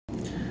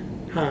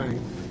Hi,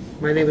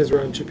 my name is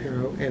Ron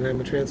Shapiro, and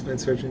I'm a transplant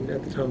surgeon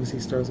at the Thomas E.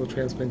 Starzl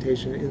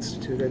Transplantation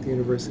Institute at the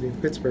University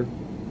of Pittsburgh.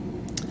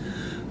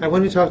 I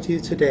want to talk to you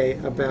today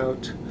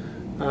about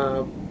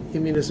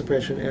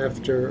immunosuppression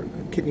after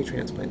kidney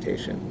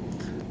transplantation.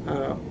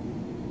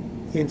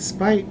 In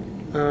spite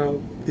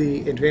of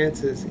the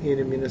advances in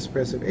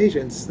immunosuppressive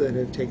agents that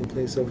have taken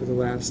place over the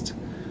last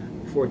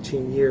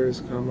 14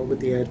 years,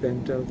 with the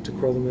advent of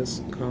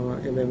Tacrolimus,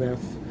 MMF,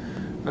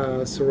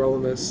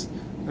 Sirolimus,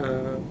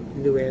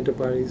 new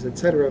antibodies,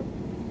 etc.,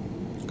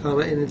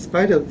 and in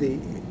spite of the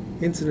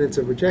incidence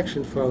of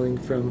rejection falling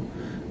from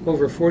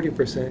over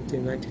 40%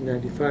 in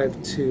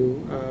 1995 to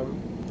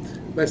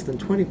less than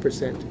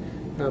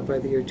 20% by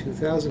the year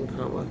 2000,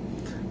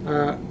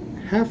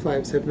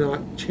 half-lives have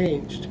not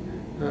changed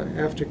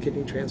after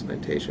kidney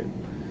transplantation.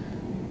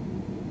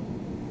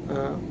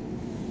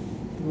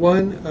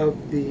 One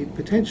of the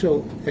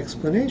potential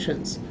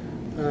explanations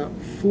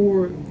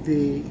for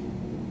the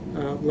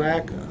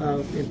lack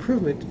of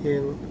improvement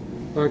in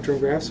long-term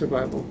graft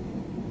survival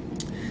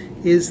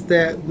is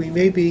that we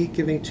may be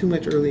giving too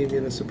much early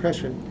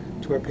immunosuppression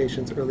to our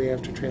patients early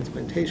after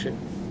transplantation.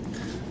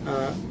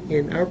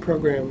 In our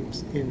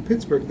programs in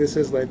Pittsburgh, this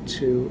has led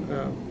to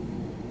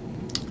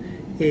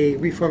a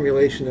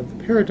reformulation of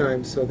the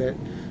paradigm so that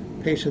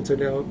patients are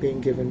now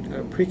being given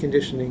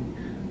preconditioning,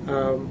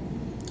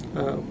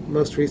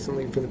 most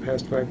recently for the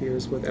past 5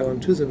 years with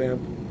Alemtuzumab,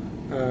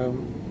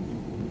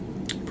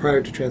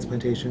 prior to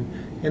transplantation,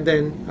 and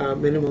then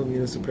minimal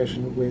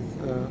immunosuppression with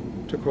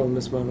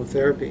Tacrolimus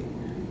monotherapy,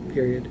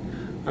 period.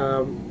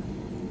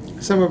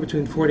 Somewhere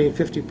between 40 and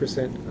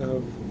 50%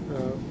 of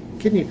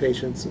kidney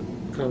patients,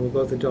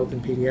 both adult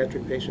and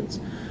pediatric patients,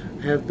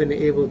 have been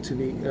able to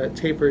be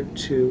tapered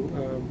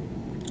to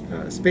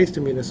spaced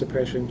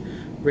immunosuppression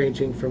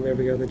ranging from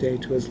every other day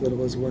to as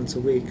little as once a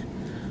week,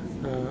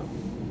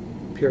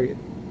 period.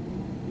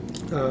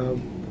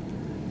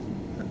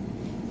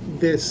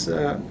 This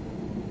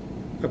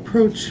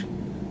approach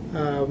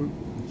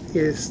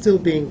is still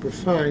being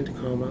refined,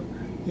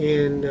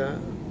 and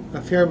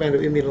a fair amount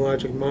of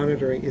immunologic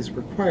monitoring is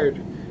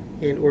required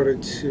in order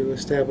to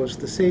establish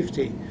the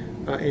safety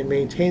and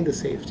maintain the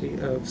safety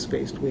of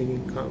spaced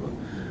weaning,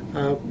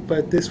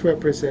 but this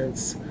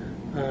represents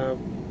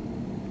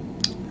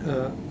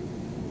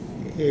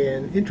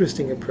an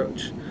interesting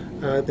approach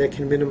that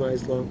can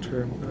minimize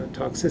long-term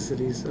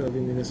toxicities of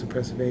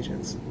immunosuppressive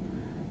agents.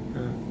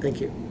 Thank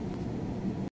you.